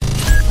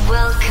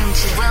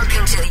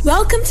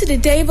Welcome to the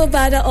Dave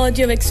Obada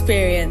audio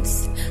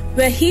experience,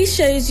 where he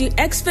shows you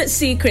expert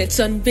secrets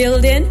on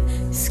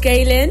building,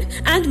 scaling,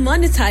 and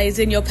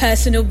monetizing your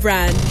personal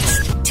brand.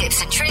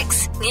 Tips and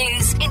tricks,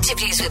 news,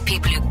 interviews with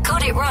people who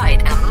got it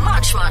right, and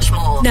much, much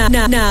more.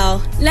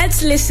 Now,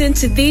 let's listen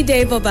to the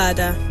Dave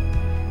Obada.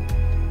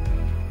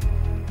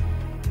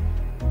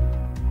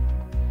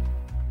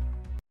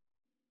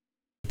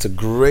 It's a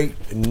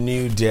great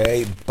new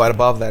day, but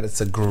above that,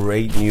 it's a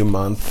great new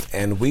month,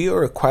 and we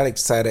are quite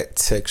excited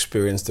to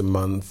experience the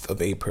month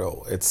of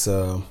April. It's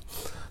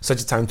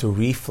such a time to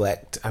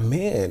reflect.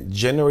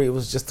 January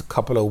was just a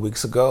couple of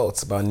weeks ago.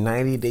 It's about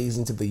 90 days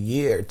into the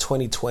year,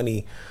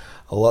 2020.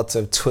 Lots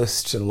of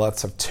twists and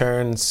lots of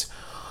turns,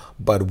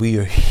 but we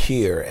are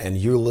here, and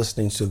you're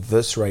listening to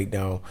this right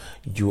now.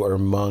 You are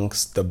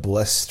amongst the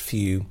blessed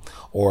few,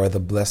 or the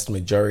blessed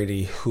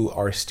majority, who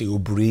are still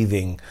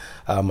breathing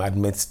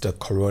amidst the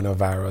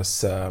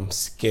coronavirus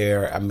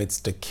scare,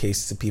 amidst the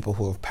cases of people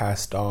who have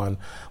passed on.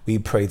 We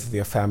pray that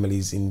their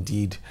families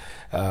indeed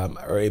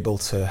are able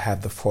to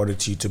have the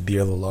fortitude to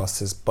bear the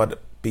losses. But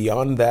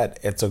beyond that,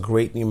 it's a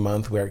great new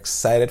month. We're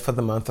excited for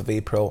the month of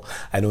April.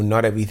 I know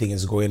not everything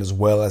is going as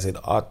well as it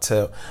ought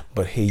to,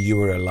 but hey,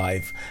 you are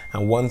alive.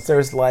 And once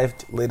there's life,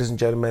 ladies and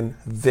gentlemen,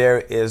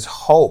 there is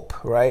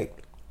hope, right?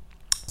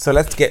 So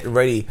let's get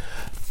ready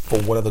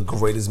for one of the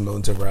greatest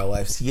moments of our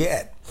lives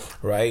yet,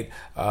 right?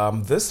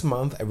 This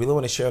month, I really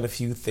want to share a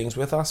few things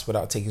with us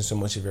without taking so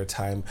much of your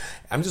time.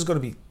 I'm just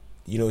going to be,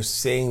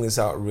 saying this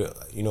out,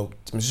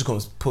 I'm just going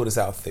to put this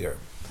out there.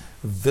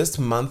 This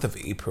month of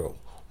April,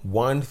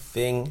 one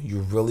thing you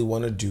really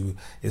want to do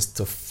is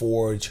to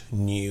forge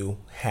new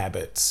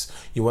habits.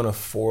 You want to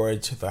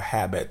forge the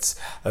habits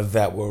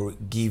that will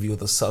give you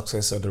the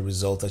success or the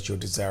result that you're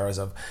desirous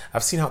of.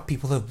 I've seen how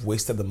people have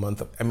wasted the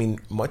month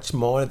much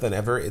more than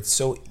ever. It's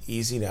so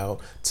easy now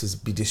to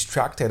be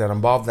distracted, and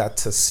above that,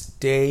 to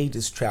stay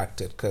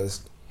distracted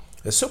because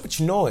there's so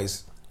much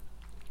noise.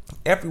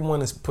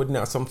 Everyone is putting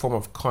out some form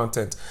of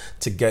content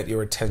to get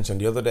your attention.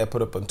 The other day I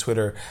put up on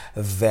Twitter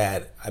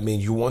that,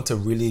 you want to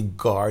really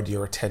guard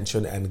your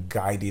attention and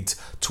guide it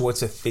towards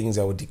the things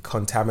that would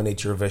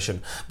decontaminate your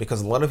vision,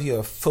 because a lot of you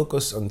have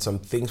focused on some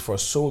things for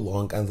so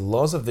long, and the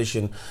laws of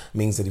vision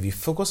means that if you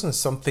focus on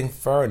something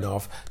far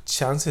enough,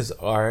 chances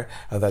are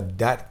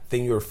that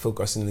thing you're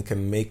focusing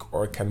can make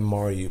or can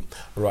mar you,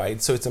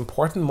 right? So it's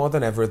important more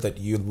than ever that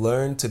you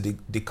learn to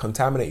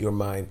decontaminate your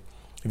mind.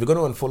 If you're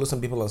going to unfollow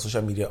some people on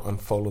social media,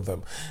 unfollow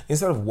them.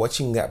 Instead of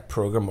watching that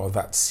program or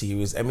that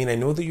series, I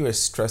know that you are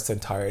stressed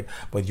and tired,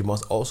 but you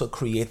must also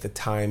create the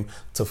time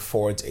to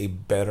forge a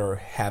better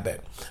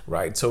habit,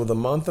 right? So the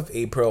month of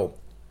April,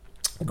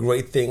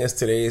 great thing is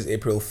today is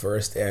April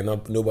 1st,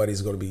 and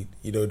nobody's going to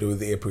be, doing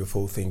the April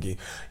Fool thingy,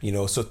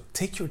 So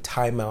take your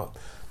time out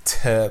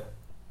to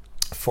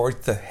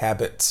forge the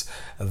habits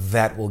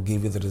that will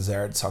give you the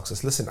desired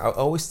success. Listen, I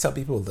always tell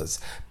people this: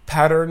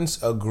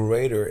 patterns are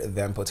greater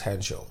than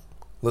potential.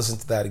 Listen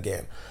to that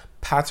again.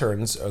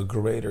 Patterns are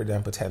greater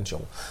than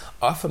potential.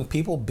 Often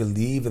people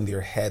believe in their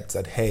heads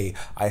that, hey,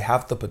 I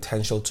have the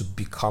potential to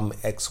become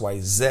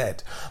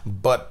XYZ,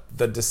 but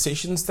the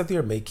decisions that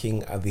they're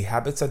making and the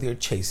habits that they're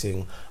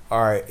chasing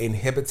are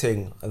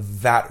inhibiting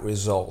that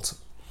result.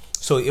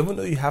 So even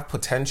though you have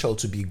potential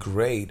to be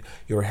great,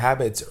 your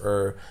habits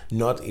are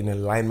not in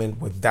alignment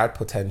with that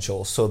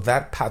potential. So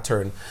that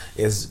pattern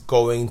is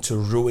going to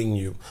ruin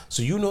you.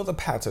 So the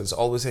patterns,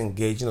 always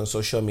engaging on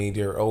social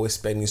media, always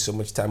spending so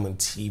much time on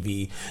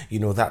TV,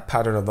 that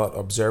pattern of not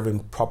observing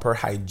proper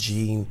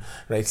hygiene,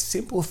 right?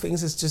 Simple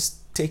things is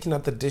just taking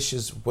out the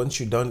dishes once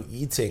you're done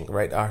eating,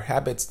 right? Are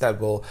habits that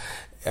will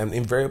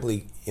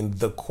invariably, in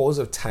the course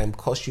of time,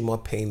 cause you more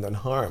pain than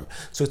harm.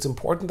 So it's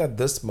important that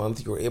this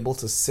month you're able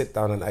to sit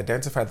down and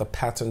identify the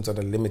patterns that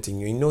are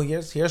limiting you.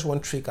 Here's one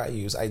trick I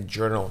use. I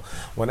journal.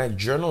 When I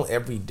journal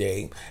every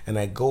day and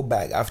I go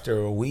back after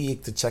a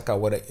week to check out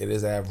what it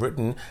is I have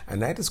written,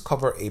 and I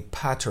discover a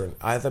pattern,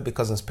 either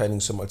because I'm spending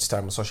so much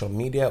time on social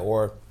media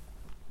or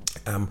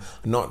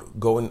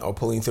not going or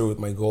pulling through with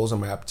my goals and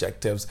my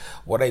objectives,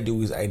 what I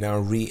do is I now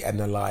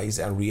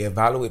reanalyze and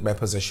reevaluate my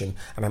position,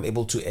 and I'm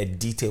able to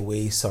edit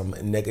away some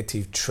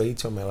negative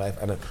traits from my life.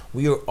 And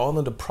we are all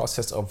in the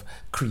process of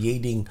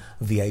creating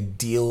the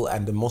ideal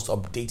and the most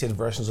updated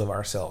versions of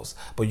ourselves.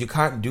 But you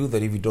can't do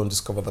that if you don't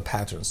discover the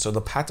patterns. So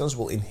the patterns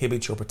will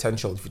inhibit your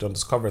potential if you don't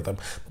discover them,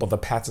 but the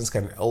patterns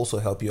can also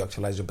help you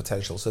actualize your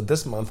potential. So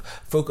this month,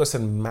 focus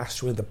on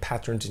mastering the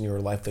patterns in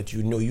your life that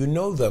you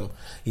know them.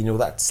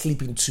 That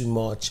sleeping too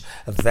much,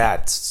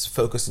 that's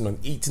focusing on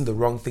eating the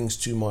wrong things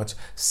too much.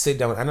 Sit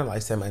down,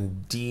 analyze them,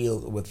 and deal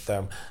with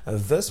them.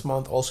 And this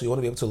month also, you want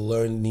to be able to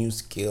learn new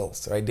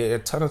skills, right? There are a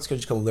ton of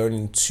skills you can learn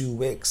in 2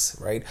 weeks,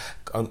 right?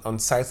 On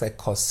sites like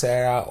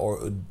Coursera or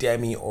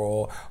Udemy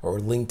or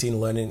LinkedIn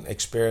Learning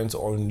Experience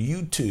or on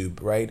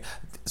YouTube, right?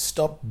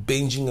 Stop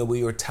binging away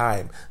your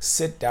time.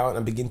 Sit down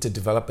and begin to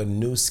develop a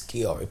new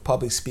skill, a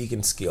public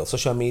speaking skill,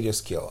 social media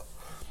skill,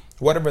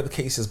 whatever the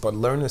case is, but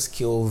learn a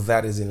skill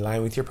that is in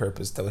line with your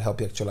purpose that will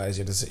help you actualize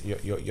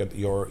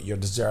your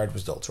desired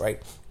results,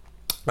 right?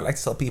 I like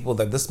to tell people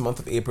that this month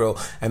of April,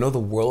 I know the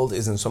world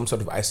is in some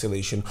sort of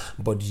isolation,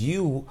 but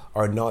you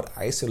are not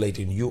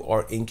isolating. You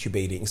are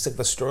incubating. It's like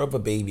the story of a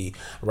baby,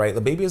 right? The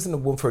baby is in the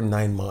womb for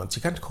 9 months.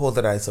 You can't call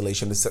that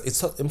isolation.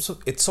 It's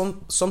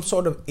some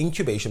sort of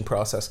incubation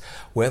process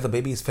where the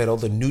baby is fed all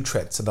the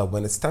nutrients so that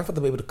when it's time for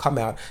the baby to come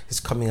out, it's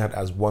coming out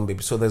as one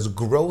baby. So there's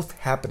growth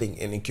happening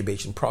in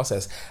incubation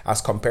process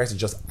as compared to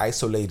just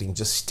isolating,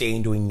 just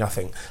staying doing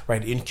nothing,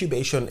 right?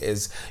 Incubation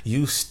is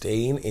you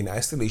staying in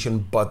isolation,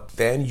 but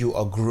then you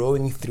are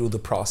growing through the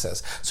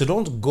process. So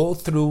don't go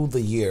through the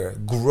year,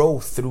 grow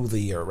through the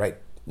year, right?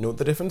 Know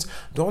the difference?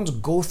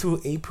 Don't go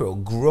through April,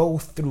 grow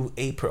through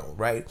April,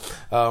 right?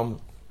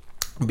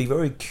 Be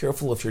very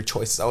careful of your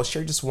choices. I'll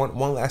share just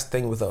one last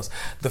thing with us.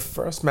 The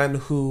first man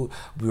who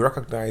we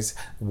recognize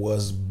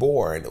was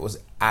born, it was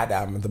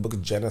Adam in the book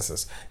of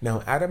Genesis.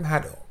 Now, Adam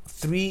had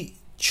 3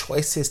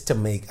 choices to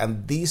make,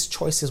 and these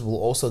choices will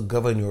also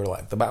govern your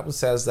life. The Bible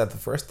says that the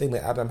first thing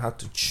that Adam had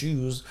to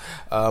choose,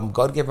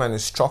 God gave him an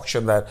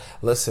instruction that,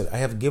 listen, I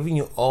have given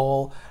you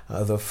all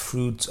the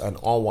fruits and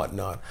all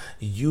whatnot.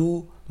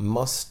 You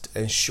must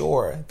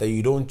ensure that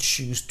you don't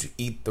choose to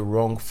eat the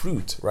wrong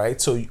fruit, right?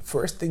 So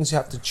first things you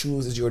have to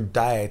choose is your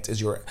diet,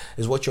 is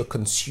what you're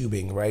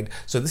consuming, right?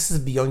 So this is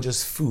beyond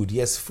just food.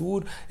 Yes,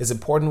 food is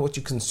important what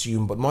you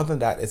consume, but more than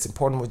that, it's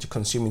important what you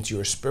consume into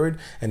your spirit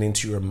and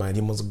into your mind.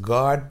 You must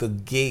guard the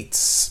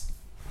gates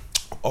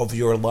of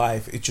your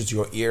life, which is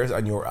your ears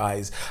and your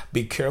eyes.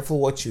 Be careful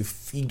what you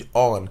feed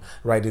on,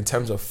 right, in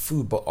terms of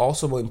food, but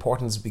also more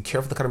important is be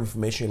careful the kind of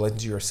information you let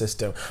into your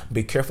system.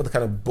 Be careful the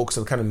kind of books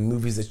or the kind of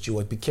movies that you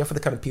watch. Be careful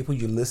the kind of people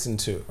you listen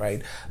to,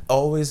 right?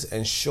 Always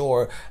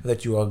ensure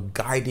that you are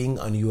guiding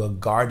and you are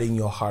guarding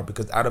your heart,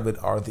 because out of it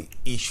are the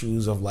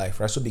issues of life,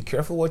 right? So be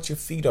careful what you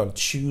feed on.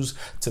 Choose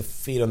to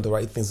feed on the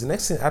right things. The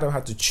next thing Adam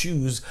had to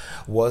choose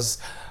was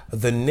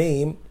the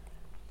name.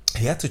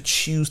 He had to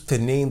choose to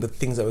name the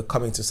things that were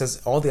coming. So it says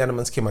all the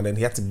animals came and then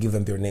he had to give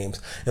them their names.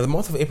 In the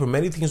month of April,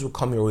 many things will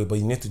come your way, but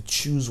you need to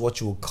choose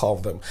what you will call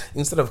them.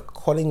 Instead of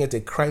calling it a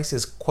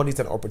crisis, call it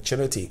an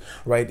opportunity,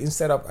 right?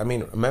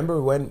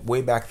 Remember when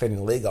way back then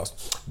in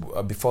Lagos,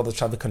 before the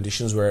traffic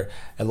conditions were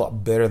a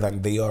lot better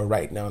than they are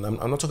right now. And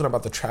I'm not talking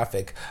about the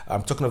traffic.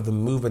 I'm talking of the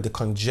movement, the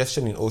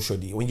congestion in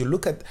Oshodi. When you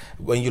look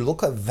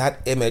at that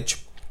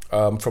image,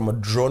 from a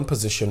drone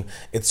position,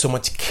 it's so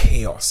much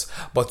chaos.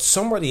 But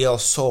somebody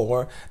else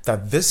saw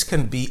that this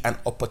can be an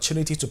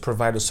opportunity to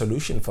provide a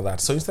solution for that.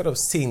 So instead of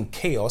seeing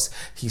chaos,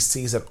 he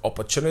sees an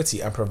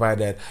opportunity and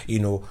provided,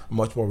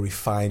 much more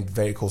refined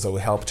vehicles that will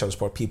help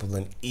transport people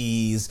and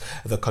ease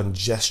the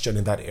congestion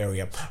in that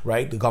area,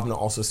 right? The governor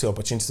also saw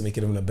opportunities to make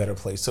it even a better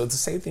place. So it's the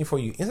same thing for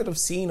you. Instead of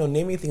seeing or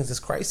naming things as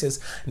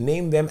crisis,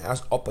 name them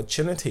as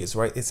opportunities,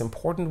 right? It's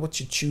important what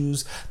you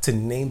choose to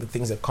name the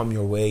things that come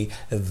your way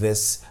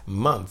this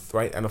month.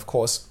 Right? And of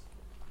course,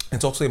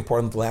 it's also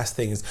important. The last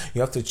thing is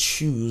you have to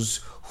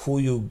choose who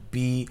you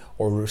be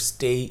or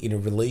stay in a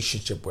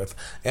relationship with.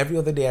 Every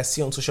other day I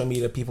see on social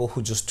media people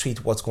who just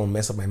tweet what's going to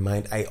mess up my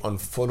mind. I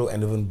unfollow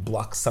and even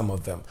block some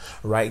of them,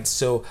 right?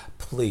 So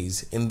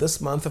please, in this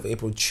month of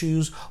April,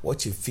 choose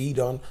what you feed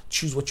on,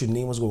 choose what you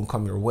name what's going to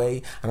come your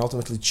way, and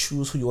ultimately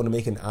choose who you want to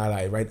make an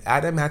ally, right?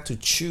 Adam had to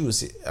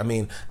choose.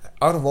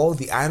 Out of all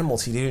the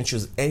animals, he didn't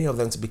choose any of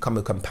them to become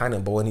a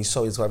companion. But when he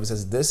saw his wife, he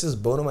says, this is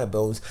bone of my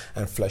bones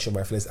and flesh of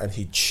my flesh. And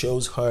he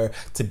chose her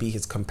to be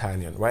his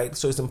companion, right?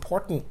 So it's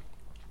important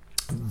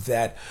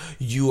that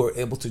you are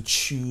able to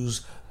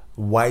choose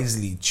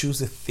wisely, choose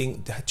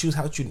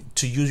how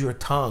to use your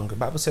tongue. The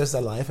Bible says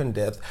that life and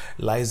death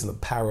lies in the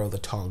power of the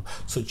tongue.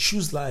 So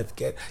choose life,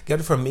 get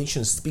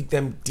information, speak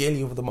them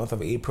daily over the month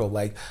of April.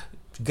 Like,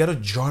 get a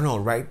journal,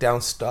 write down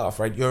stuff,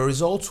 right? Your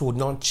results will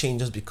not change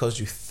just because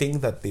you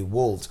think that they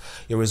will.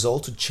 Your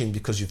results will change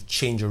because you've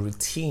changed your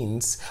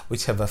routines,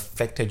 which have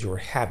affected your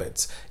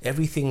habits.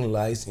 Everything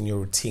lies in your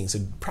routine.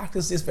 So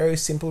practice these very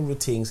simple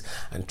routines,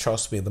 and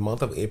trust me, the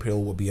month of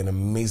April will be an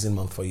amazing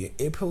month for you.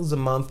 April is a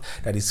month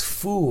that is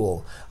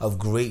full of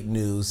great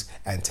news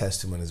and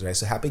testimonies, right?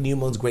 So happy new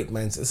month, great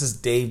minds. This is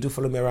Dave. Do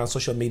follow me around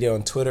social media,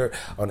 on Twitter,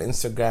 on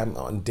Instagram,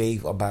 on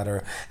Dave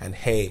Obatter. And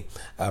hey,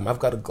 I've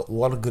got a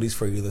lot of goodies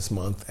for you this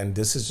month, and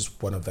this is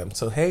just one of them.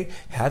 So hey,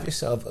 have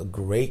yourself a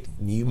great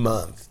new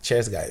month.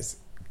 Cheers, guys.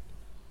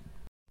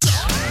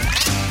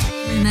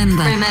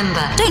 Remember,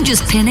 don't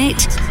just pin it,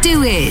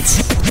 do it.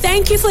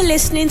 Thank you for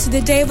listening to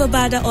the Dave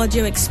Obatter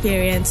audio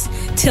experience.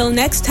 Till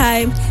next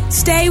time,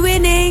 stay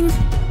winning.